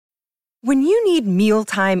When you need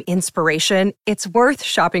mealtime inspiration, it's worth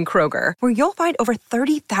shopping Kroger, where you'll find over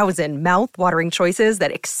 30,000 mouth-watering choices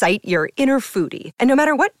that excite your inner foodie. And no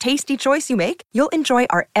matter what tasty choice you make, you'll enjoy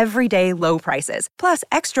our everyday low prices, plus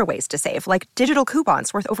extra ways to save, like digital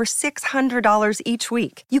coupons worth over $600 each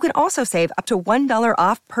week. You can also save up to $1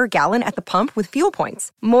 off per gallon at the pump with fuel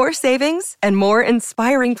points. More savings and more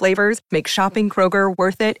inspiring flavors make shopping Kroger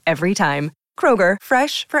worth it every time. Kroger,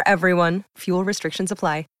 fresh for everyone. Fuel restrictions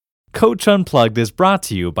apply. Coach Unplugged is brought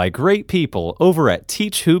to you by great people over at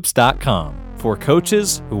teachhoops.com for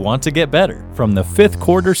coaches who want to get better. From the Fifth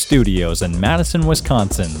Quarter Studios in Madison,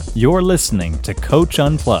 Wisconsin, you're listening to Coach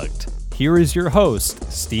Unplugged. Here is your host,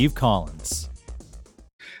 Steve Collins.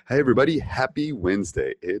 Hey everybody, happy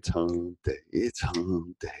Wednesday. It's hump day. It's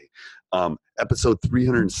hump day. Episode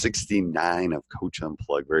 369 of Coach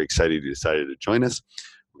Unplugged. Very excited you decided to join us.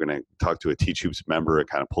 We're going to talk to a Teach Hoops member and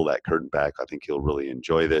kind of pull that curtain back. I think you'll really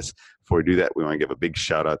enjoy this. Before we do that, we want to give a big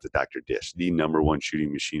shout out to Dr. Dish, the #1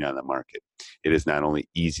 shooting machine on the market. It is not only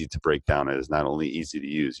easy to break down, it is not only easy to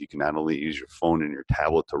use. You can not only use your phone and your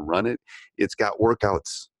tablet to run it, it's got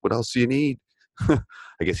workouts. What else do you need?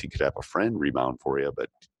 I guess you could have a friend rebound for you, but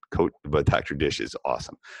Dr. Dish is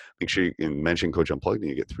awesome. Make sure you can mention Coach Unplugged and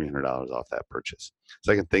you get $300 off that purchase.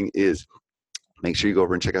 Second thing is, make sure you go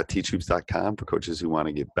over and check out teachhoops.com for coaches who want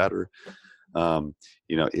to get better.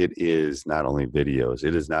 It is not only videos,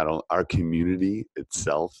 it is not only our community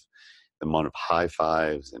itself, the amount of high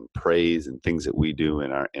fives and praise and things that we do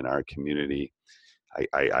in our community.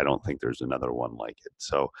 I don't think there's another one like it.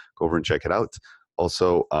 So go over and check it out.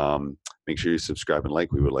 Also, make sure you subscribe and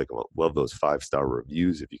like. We would love those 5-star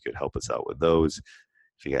reviews if you could help us out with those.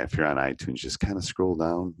 If you're on iTunes, just kind of scroll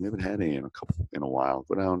down. We haven't had any in a while.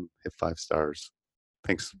 Go down, hit 5 stars.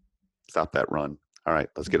 Thanks. Stop that run. All right,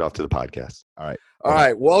 let's get off to the podcast. All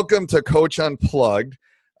right. Welcome to Coach Unplugged.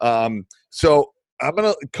 So I'm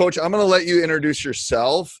gonna let you introduce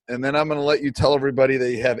yourself, and then I'm gonna let you tell everybody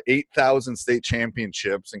that you have 8,000 state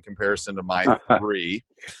championships in comparison to my 3.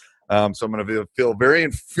 So I'm gonna feel very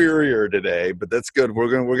inferior today, but that's good. We're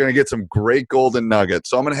gonna get some great golden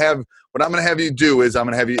nuggets. So I'm gonna have you do is I'm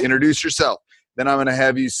gonna have you introduce yourself. Then I'm gonna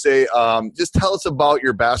have you say, just tell us about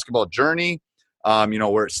your basketball journey.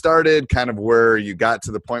 Where it started, kind of where you got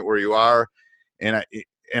to the point where you are, and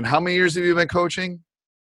how many years have you been coaching?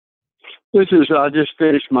 I just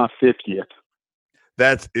finished my 50th.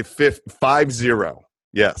 That's 50.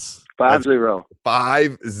 Yes. 50.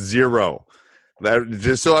 50. That,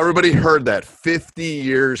 just so everybody heard that, 50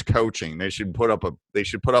 years coaching. They should put up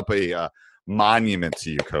a monument to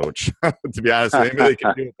you, Coach. To be honest, maybe they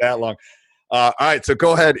can do it that long. All right, so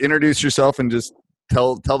go ahead, introduce yourself, and just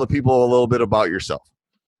tell the people a little bit about yourself.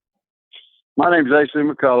 My name is AC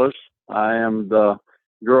McCullers. I am the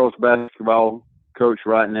girls basketball coach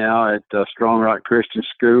right now at Strong Rock Christian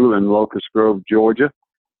School in Locust Grove, Georgia.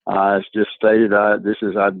 As just stated,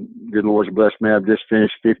 good Lord's blessed me. I've just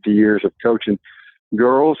finished 50 years of coaching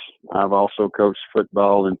girls. I've also coached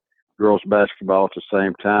football and girls basketball at the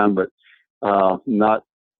same time, but not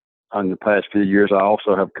in the past few years. I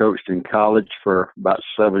also have coached in college for about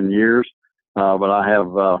 7 years. But I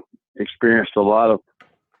have experienced a lot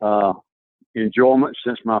of enjoyment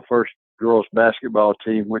since my first girls basketball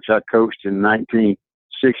team, which I coached in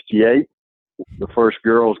 1968. The first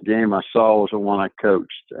girls game I saw was the one I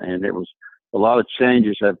coached, and it was a lot of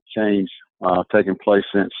changes have taken place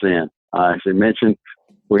since then. As I mentioned,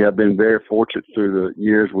 we have been very fortunate through the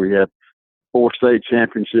years. We have 4 state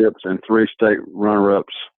championships and 3 state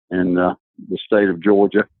runner-ups in the state of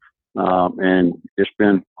Georgia. And it's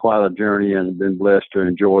been quite a journey, and been blessed to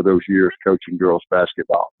enjoy those years coaching girls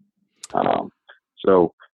basketball.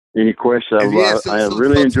 So any questions? I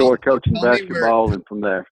really enjoyed coaching basketball, and from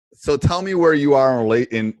there. So tell me where you are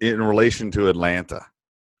in relation to Atlanta.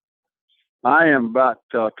 I am about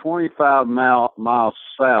 25 miles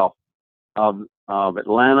south of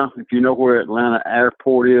Atlanta. If you know where Atlanta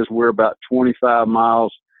Airport is, we're about 25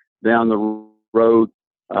 miles down the road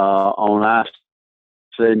on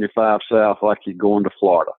I-75 south, like you're going to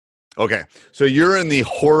Florida. Okay, so you're in the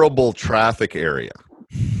horrible traffic area.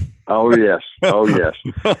 Oh yes.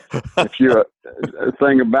 If you're the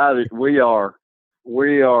thing about it, we are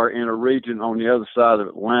in a region on the other side of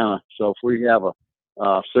Atlanta. So if we have a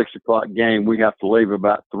 6:00 game, we have to leave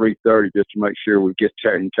about 3:30 just to make sure we get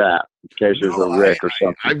there in time in case there's a wreck or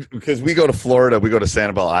something. Because we go to Florida, we go to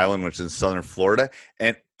Sanibel Island, which is southern Florida,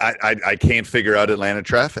 and I can't figure out Atlanta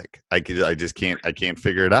traffic. I just can't. I can't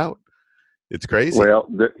figure it out. It's crazy. Well,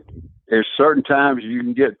 there's certain times you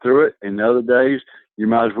can get through it, and other days you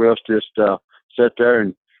might as well just sit there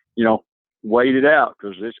and wait it out,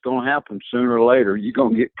 because it's going to happen sooner or later. You're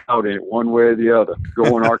going to get caught in it one way or the other,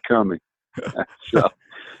 going or coming. So,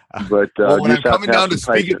 but well, when I'm just have coming to have down to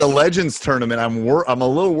some speak at the patience. Legends tournament, I'm a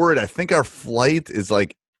little worried. I think our flight is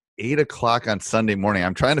like 8 o'clock on Sunday morning.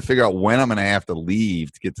 I'm trying to figure out when I'm going to have to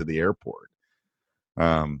leave to get to the airport.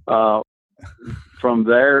 From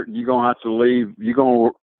there, you're going to have to leave. You're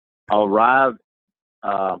going to arrive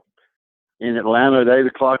in Atlanta at 8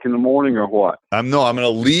 o'clock in the morning, or what? I'm going to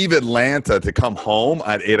leave Atlanta to come home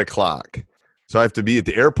at 8 o'clock. So I have to be at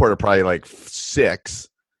the airport at probably like 6.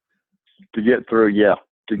 To get through, yeah.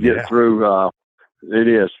 To get through, it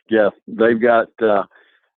is, yeah. They've got,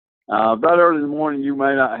 about early in the morning, you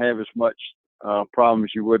may not have as much problem as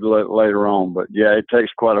you would later on. But, yeah, it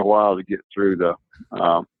takes quite a while to get through the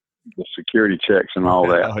security checks and all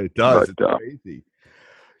that. Oh, it does. But, it's crazy.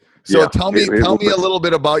 So yeah, tell me a little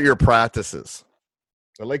bit about your practices.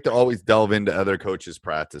 I like to always delve into other coaches'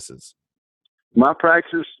 practices. My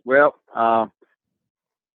practice, well, I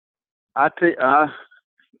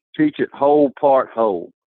teach it whole part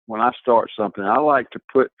whole. When I start something, I like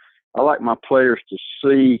my players to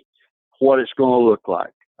see what it's going to look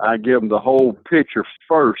like. I give them the whole picture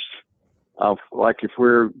first of, like, if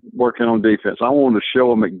we're working on defense, I want to show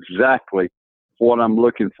them exactly what I'm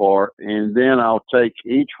looking for, and then I'll take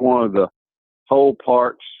each one of the whole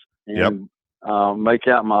parts and make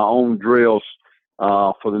out my own drills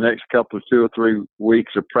for the next couple of 2 or 3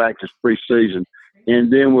 weeks of practice preseason,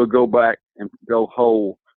 and then we'll go back and go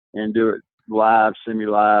whole and do it live,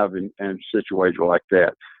 semi-live, and situated like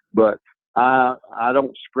that. But I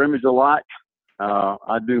don't scrimmage a lot.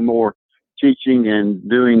 I do more teaching and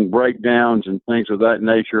doing breakdowns and things of that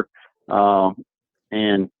nature.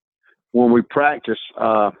 And when we practice,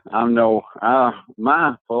 I know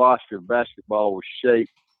my philosophy of basketball was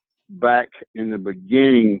shaped back in the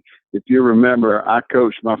beginning. If you remember, I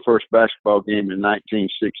coached my first basketball game in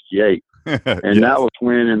 1968. And Yes. that was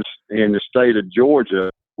when in the state of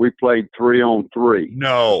Georgia, we played 3-on-3.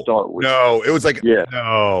 No, it was like,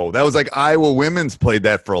 no, that was like Iowa women's played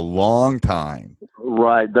that for a long time.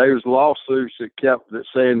 Right. There was lawsuits that kept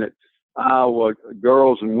saying that Iowa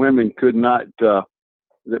girls and women could not, that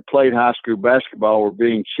played high school basketball were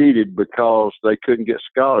being cheated because they couldn't get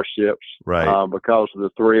scholarships, Right. Because of the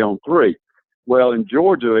 3-on-3. Well, in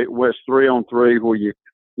Georgia, it was 3-on-3 where you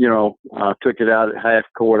took it out at half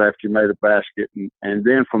court after you made a basket. And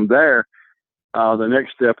then from there, the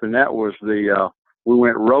next step in that was we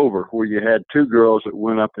went rover, where you had 2 girls that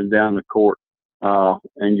went up and down the court.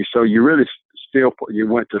 And you really you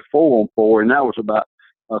went to 4-on-4, and that was about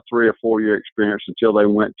a 3 or 4 year experience until they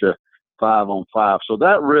went to 5-on-5. So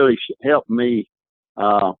that really helped me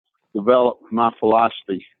develop my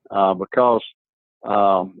philosophy because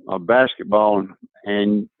of basketball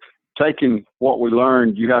and taking what we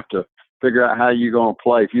learned. You have to figure out how you're going to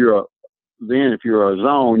play. If you're a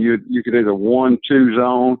zone, you could either 1-2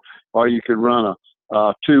 zone, or you could run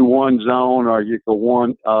a 2-1 zone, or you could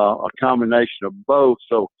run a combination of both.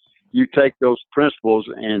 So you take those principles,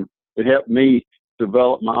 and it helped me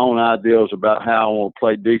develop my own ideas about how I want to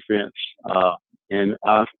play defense. And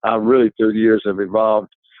I really, through the years, have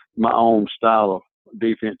evolved my own style of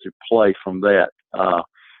defensive play from that.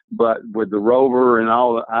 But with the rover and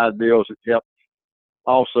all the ideals, it helped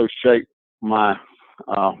also shape my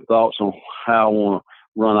thoughts on how I want to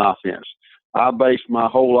run offense. I base my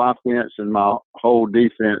whole offense and my whole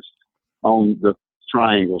defense on the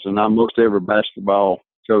triangles, and most every basketball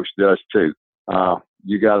coach does too.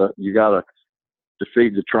 You gotta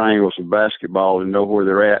defeat the triangles of basketball and know where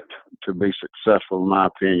they're at to be successful, in my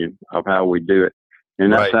opinion, of how we do it.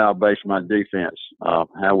 And that's how I base my defense,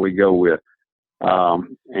 how we go with.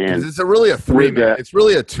 And it's really a 3-man. It's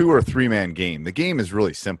really a 2 or 3 man game. The game is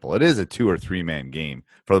really simple. It is a 2 or 3 man game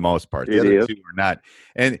for the most part. The other 2 are not.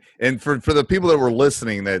 And for the people that were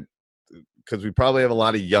listening, that because we probably have a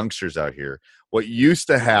lot of youngsters out here, what used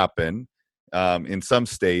to happen in some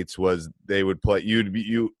states was they would play.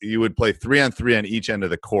 You would play 3-on-3 on each end of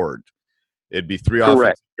the court. It'd be 3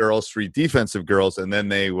 offensive girls, 3 defensive girls, and then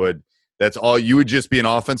they would. That's all. You would just be an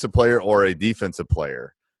offensive player or a defensive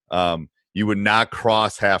player. You would not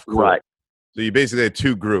cross half court. Right. So you basically had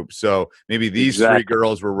 2 groups. So maybe these 3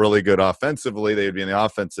 girls were really good offensively. They would be in the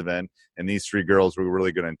offensive end. And these 3 girls were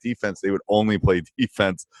really good on defense. They would only play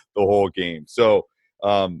defense the whole game. So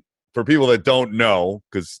for people that don't know,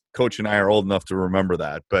 because Coach and I are old enough to remember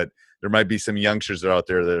that, but there might be some youngsters out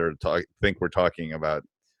there that are think we're talking about,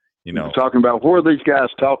 talking about what are these guys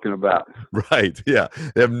talking about? Right. Yeah.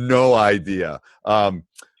 They have no idea. All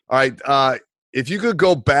right. If you could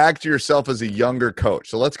go back to yourself as a younger coach,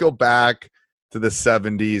 so let's go back to the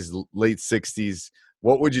 70s, late 60s.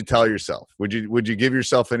 what would you tell yourself? Would you give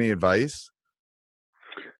yourself any advice?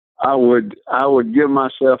 I would give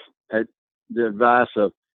myself the advice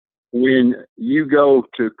of, when you go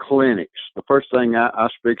to clinics, the first thing I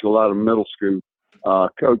speak to a lot of middle school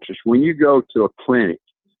coaches, when you go to a clinic,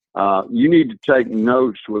 you need to take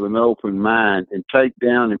notes with an open mind and take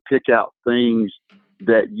down and pick out things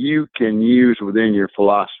that you can use within your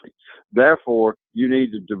philosophy. Therefore, you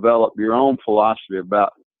need to develop your own philosophy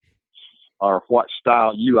about or what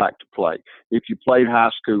style you like to play. If you played high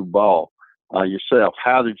school ball yourself,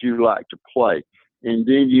 how did you like to play? And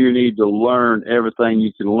then you need to learn everything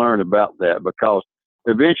you can learn about that, because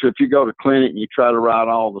eventually if you go to clinic and you try to write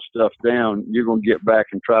all the stuff down, you're going to get back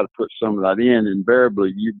and try to put some of that in.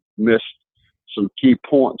 Invariably, you miss some key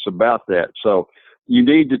points about that. So you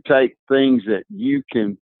need to take things that you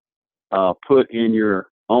can put in your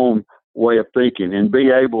own way of thinking and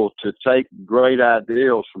be able to take great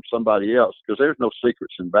ideas from somebody else, because there's no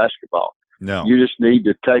secrets in basketball. No. You just need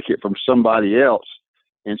to take it from somebody else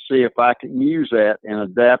and see if I can use that and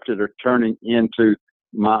adapt it or turn it into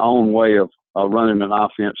my own way of running an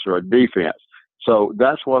offense or a defense. So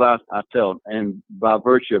that's what I tell them. And by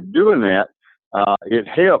virtue of doing that, it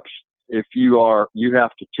helps if you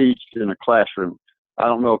have to teach in a classroom. I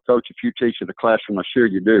don't know, Coach, if you teach in a classroom. I'm sure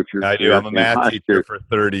you do. I do. I'm a math teacher for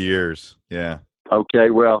 30 years. Yeah.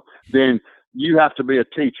 Okay. Well, then you have to be a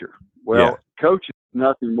teacher. Well, coaching is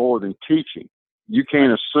nothing more than teaching. You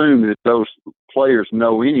can't assume that those players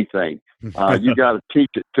know anything. You got to teach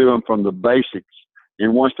it to them from the basics.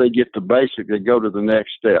 And once they get the basic, they go to the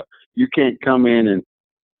next step. You can't come in and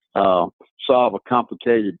solve a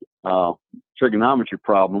complicated trigonometry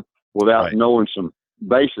problem without knowing some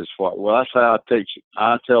basis for it. Well, that's how I teach it.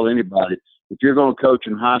 I tell anybody, if you're going to coach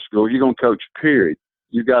in high school, you're going to coach, period.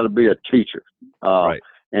 You got to be a teacher.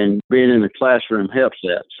 And being in the classroom helps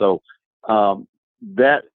that. So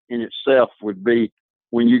that in itself would be,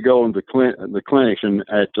 when you go into the clinics, and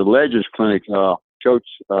at the Legends Clinic, Coach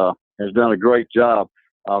has done a great job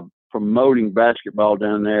of promoting basketball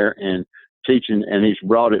down there and teaching, and he's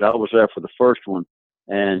brought it. I was there for the first one,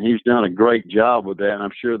 and he's done a great job with that. And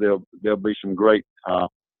I'm sure there'll be some great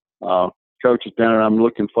coaches down there. I'm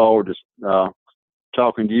looking forward to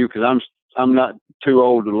talking to you, because I'm not too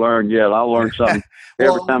old to learn yet. I'll learn something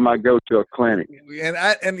every time I go to a clinic.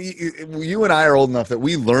 And you and I are old enough that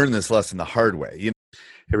we learn this lesson the hard way. Hey,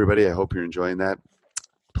 everybody, I hope you're enjoying that.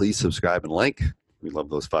 Please subscribe and like. We love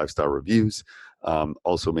those 5-star reviews.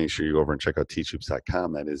 Also, make sure you go over and check out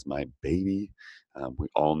teachhoops.com. That is my baby. We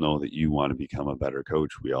all know that you want to become a better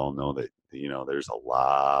coach. We all know that, there's a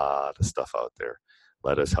lot of stuff out there.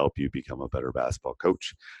 Let us help you become a better basketball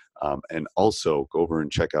coach. And also go over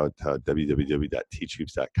and check out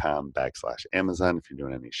www.teachhoops.com/Amazon if you're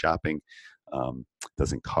doing any shopping.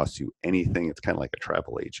 Doesn't cost you anything. It's kind of like a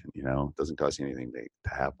travel agent, it doesn't cost you anything to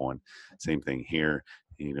have one. Same thing here.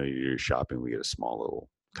 You're shopping, we get a small little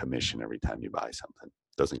commission every time you buy something.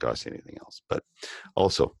 Doesn't cost you anything else. But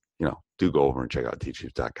also, do go over and check out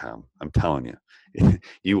teachhoops.com. I'm telling you,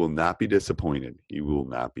 you will not be disappointed. You will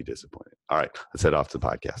not be disappointed. All right, let's head off to the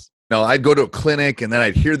podcast. No, I'd go to a clinic and then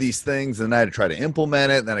I'd hear these things and I'd try to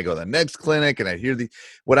implement it. And then I go to the next clinic and I hear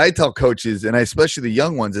what I tell coaches, and especially the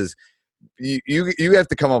young ones, is you have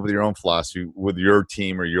to come up with your own philosophy with your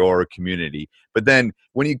team or your community. But then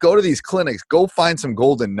when you go to these clinics, go find some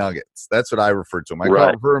golden nuggets. That's what I refer to them. I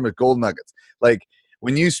refer them as golden nuggets. Like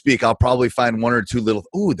when you speak, I'll probably find one or two little,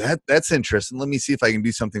 that's interesting. Let me see if I can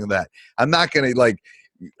do something with that. I'm not going to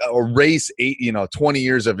erase 20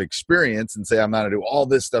 years of experience and say I'm not going to do all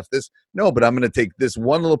this stuff. No, but I'm going to take this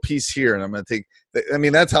one little piece here, and I'm going to take.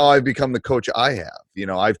 That's how I've become the coach I have.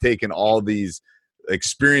 I've taken all these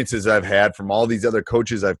experiences I've had from all these other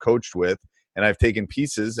coaches I've coached with, and I've taken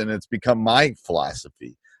pieces, and it's become my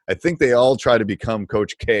philosophy. I think they all try to become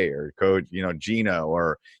Coach K or Coach, Gino,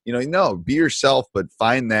 or no, be yourself, but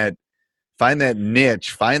find that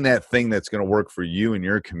niche, find that thing that's going to work for you and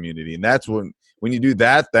your community, and that's when you do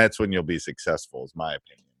that, that's when you'll be successful, is my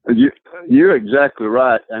opinion. You're exactly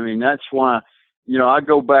right. That's why I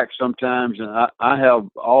go back sometimes, and I have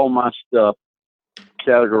all my stuff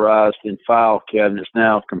categorized in file cabinets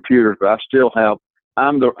now, computers, but I still have.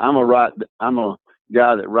 I'm a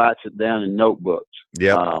guy that writes it down in notebooks.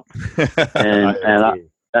 Yeah.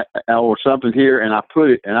 Or something here, and I put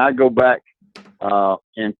it, and I go back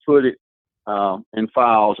and put it in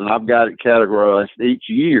files, and I've got it categorized each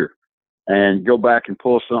year, and go back and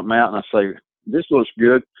pull something out, and I say, this looks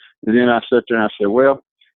good, and then I sit there and I say, well,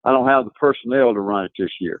 I don't have the personnel to run it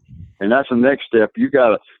this year. And that's the next step. You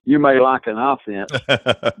may like an offense,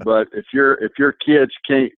 but if your kids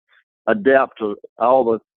can't adapt to all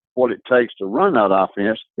the what it takes to run that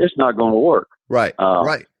offense, it's not going to work. Right.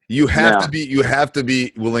 Right. You have to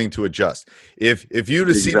be willing to adjust. If you'd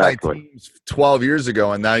have seen my team 12 years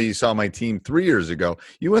ago and now you saw my team 3 years ago,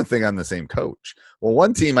 you wouldn't think I'm the same coach. Well,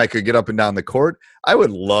 one team I could get up and down the court. I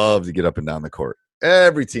would love to get up and down the court.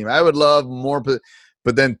 Every team. I would love more.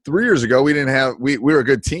 But then 3 years ago, we didn't have we were a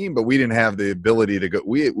good team, but we didn't have the ability to go.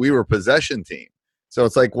 We were a possession team. So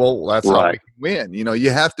it's like, well, that's how we can win. You know, you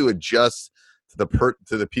have to adjust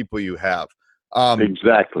to the people you have.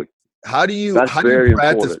 Exactly. How do you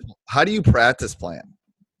practice plan?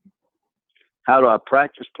 How do I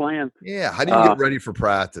practice plan? Yeah. How do you get ready for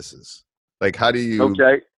practices? Like, how do you?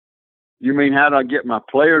 Okay. You mean how do I get my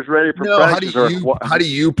players ready for practice? How do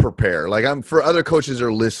you prepare? Like, for other coaches that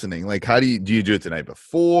are listening. Like, do you do it the night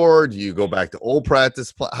before? Do you go back to old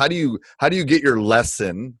practice? How do you get your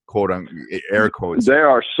lesson, quote unquote, air quotes? There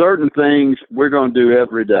are certain things we're going to do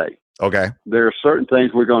every day. Okay. There are certain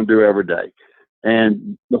things we're going to do every day.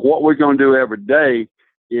 And what we're going to do every day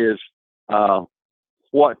is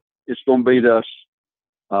what is going to beat us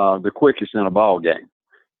the quickest in a ball game.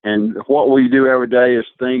 And what we do every day is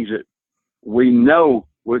things that we know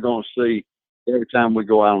we're going to see every time we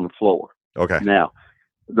go out on the floor. Okay. Now,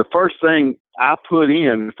 the first thing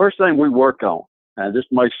we work on, and this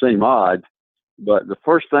may seem odd, but the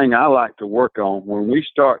first thing I like to work on when we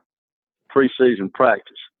start preseason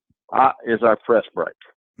practice is our press break.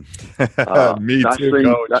 Me too,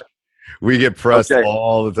 Coach. We get pressed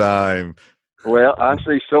all the time. Well, I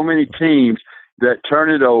see so many teams that turn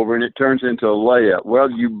it over and it turns into a layup. Well,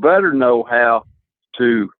 you better know how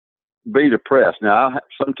to beat a press. Now,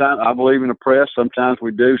 sometimes I believe in a press. Sometimes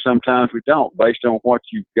we do. Sometimes we don't, based on what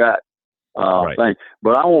you've got. Thing.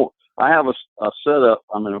 But I have a setup.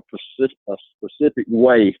 I'm in a specific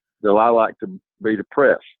way that I like to beat a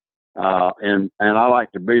press, and I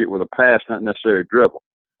like to beat it with a pass, not necessarily a dribble.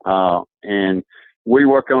 And we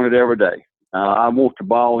work on it every day. I want the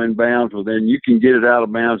ball inbounds, well, then you can get it out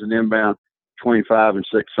of bounds and inbound 25 and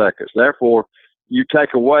 6 seconds. Therefore, you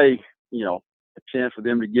take away, a chance for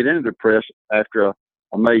them to get into the press after a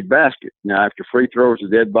made basket. Now, after free throws, the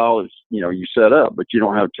dead ball is, you set up, but you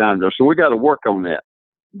don't have time to. So we got to work on that.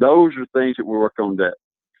 Those are things that we work on that.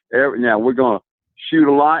 Now, we're going to shoot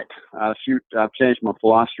a lot. I've changed my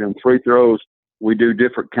philosophy on free throws. We do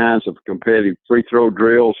different kinds of competitive free throw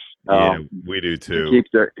drills. Yeah, we do too. To keep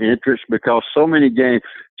their interest, because so many games,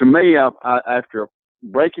 to me, after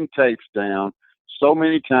breaking tapes down so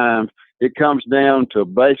many times, it comes down to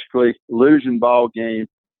basically losing ball game,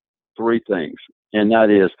 3 things. And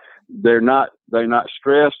that is, they're not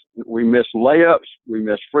stressed. We miss layups, we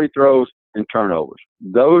miss free throws, and turnovers.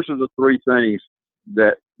 Those are the 3 things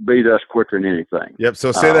that beat us quicker than anything. Yep.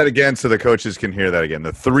 So say that again so the coaches can hear that again.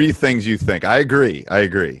 The 3 things you think. I agree.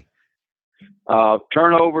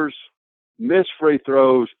 Turnovers, missed free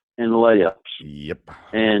throws, and layups. Yep.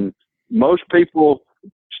 And most people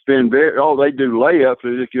they do layups.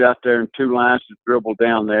 They just get out there in 2 lines to dribble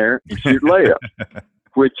down there and shoot layups,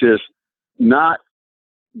 which is not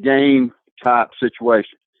game type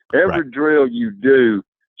situation. Every drill you do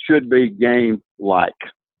should be game like,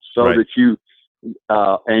 so that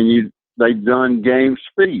they've done game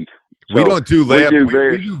speed. So we don't do layup.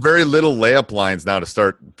 We do very little layup lines now to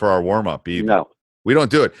start for our warm up. No, we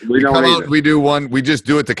don't do it. We come out, we do one. We just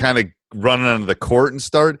do it to kind of run onto the court and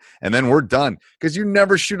start, and then we're done. Because you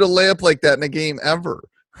never shoot a layup like that in a game ever.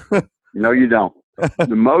 No, you don't.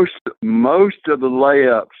 The most of the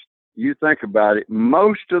layups, you think about it,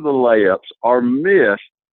 most of the layups are missed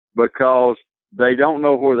because they don't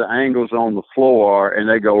know where the angles on the floor are, and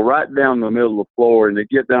they go right down the middle of the floor, and they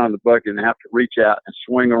get down the bucket and have to reach out and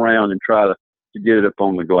swing around and try to get it up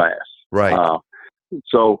on the glass. Right.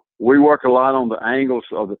 So we work a lot on the angles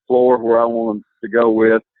of the floor where I want them to go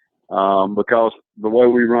with, because the way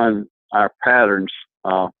we run our patterns,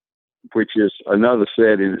 which is another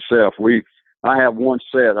set in itself. I have one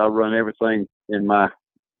set. I run everything in my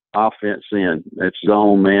offense in. It's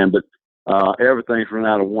zone, man, but everything's run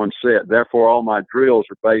out of one set. Therefore, all my drills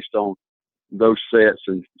are based on those sets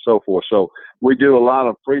and so forth. So we do a lot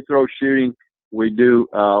of free throw shooting. We do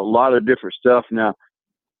a lot of different stuff. Now,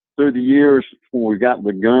 through the years, when we got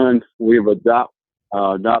the gun, we've adopted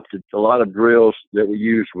a lot of drills that we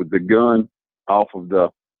use with the gun off of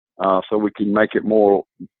so we can make it more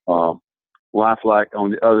lifelike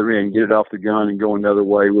on the other end, get it off the gun and go another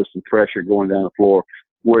way with some pressure going down the floor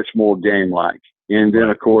where it's more game-like. And then,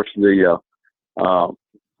 of course, the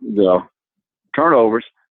turnovers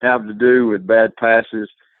have to do with bad passes,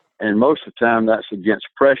 and most of the time that's against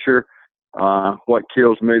pressure. What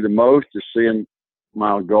kills me the most is seeing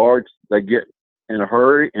my guards, they get in a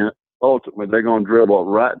hurry, and ultimately they're going to dribble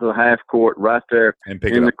right to the half court, right there And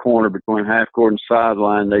pick in it the up. corner between half court and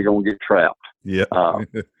sideline. They're going to get trapped. Yeah.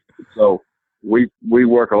 So we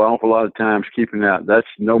work an awful lot of times keeping out. That's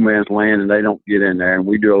no man's land, and they don't get in there. And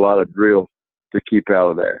we do a lot of drills to keep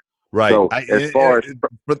out of there. Right. So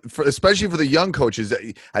Especially for the young coaches,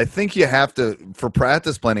 I think you have to, for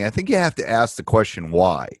practice planning, I think you have to ask the question,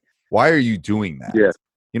 why? Why are you doing that? Yeah.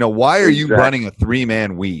 Why are you Exactly. running a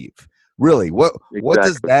 3-man weave? Really, what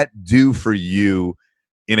does that do for you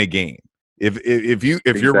in a game? If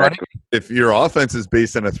you're running, if your offense is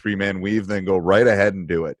based on a 3-man weave, then go right ahead and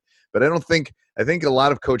do it. But I think a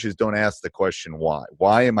lot of coaches don't ask the question, why?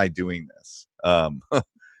 Why am I doing this? Well,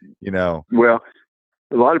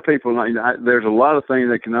 a lot of people, there's a lot of things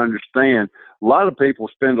they can understand. A lot of people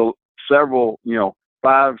spend several,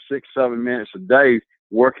 5, 6, 7 minutes a day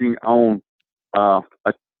working on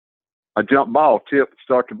a jump ball tip to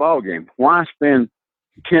start the ball game. Why spend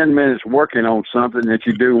 10 minutes working on something that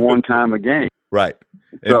you do one time a game? Right.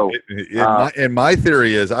 So, and my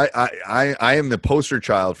theory is I am the poster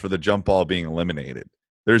child for the jump ball being eliminated.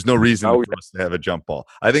 There's no reason for us to have a jump ball.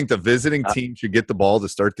 I think the visiting team should get the ball to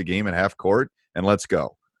start the game at half court and let's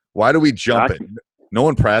go. Why do we jump it? No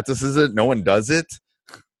one practices it. No one does it.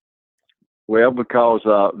 Well, because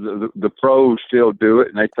the pros still do it,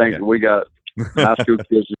 and they think that we got high school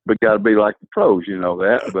kids, we got to be like the pros,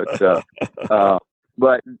 that.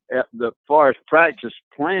 But as far as practice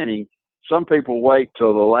planning, some people wait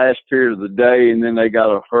till the last period of the day, and then they got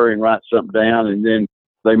to hurry and write something down, and then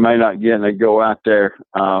they may not get, and they go out there.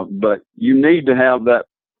 But you need to have that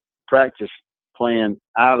practice plan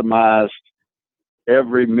itemized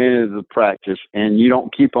every minute of the practice, and you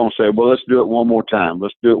don't keep on saying, well, let's do it one more time.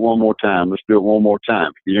 Let's do it one more time. Let's do it one more time.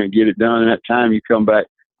 If you don't get it done in that time, you come back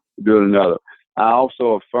and do it another. I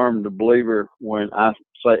also affirm the believer when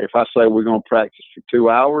if I say we're going to practice for 2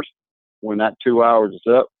 hours, when that 2 hours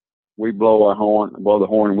is up, we blow the horn,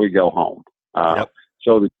 and we go home.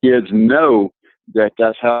 So the kids know that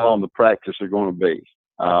that's how long the practice is going to be.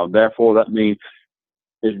 Therefore, that means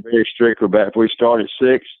it's very strict about if we start at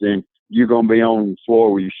 6, then you're going to be on the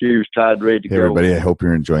floor with your shoes tied, ready to go. Everybody, I hope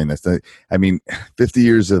you're enjoying this. 50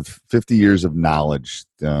 years of knowledge.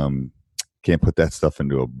 Can't put that stuff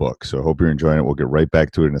into a book. So I hope you're enjoying it. We'll get right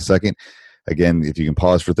back to it in a second. Again, if you can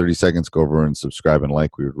pause for 30 seconds, go over and subscribe and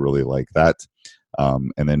like. We would really like that.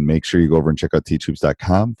 And then make sure you go over and check out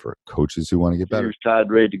teachhoops.com for coaches who want to get better. Shoes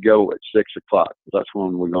tied, ready to go at 6 o'clock. That's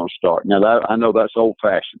when we're going to start. Now, I know that's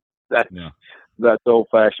old-fashioned. That's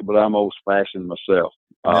old-fashioned, but I'm old-fashioned myself.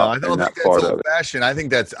 No, I don't think that's old-fashioned. I think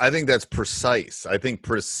that's precise. I think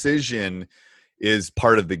precision is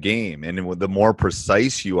part of the game, and the more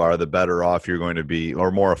precise you are, the better off you're going to be, or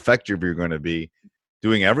more effective you're going to be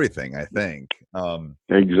doing everything. I think.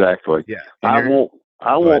 Exactly. Yeah. I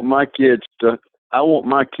want my kids to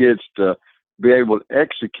be able to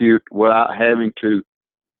execute without having to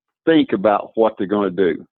think about what they're going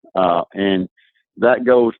to do, and that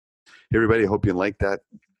goes. Hey everybody, I hope you like that.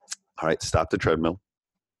 All right, stop the treadmill.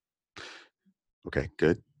 Okay,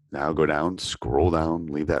 good. Now go down, scroll down,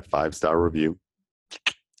 leave that 5-star review.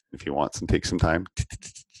 If you want take some time,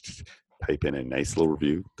 type in a nice little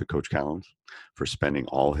review to Coach Collins for spending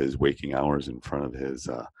all his waking hours in front of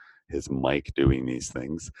his mic doing these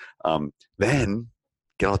things. Then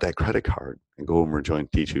get out that credit card and go over and join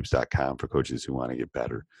teachhoops.com for coaches who want to get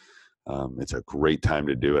better. It's a great time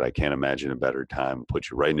to do it. I can't imagine a better time. Put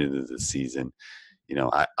you right into the season.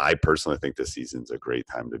 I personally think this season's a great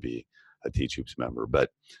time to be a Teach Hoops member,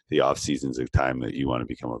 but the off season's a time that you want to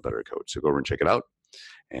become a better coach. So go over and check it out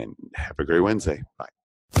and have a great Wednesday. Bye.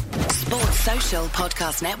 Sports Social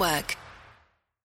Podcast Network.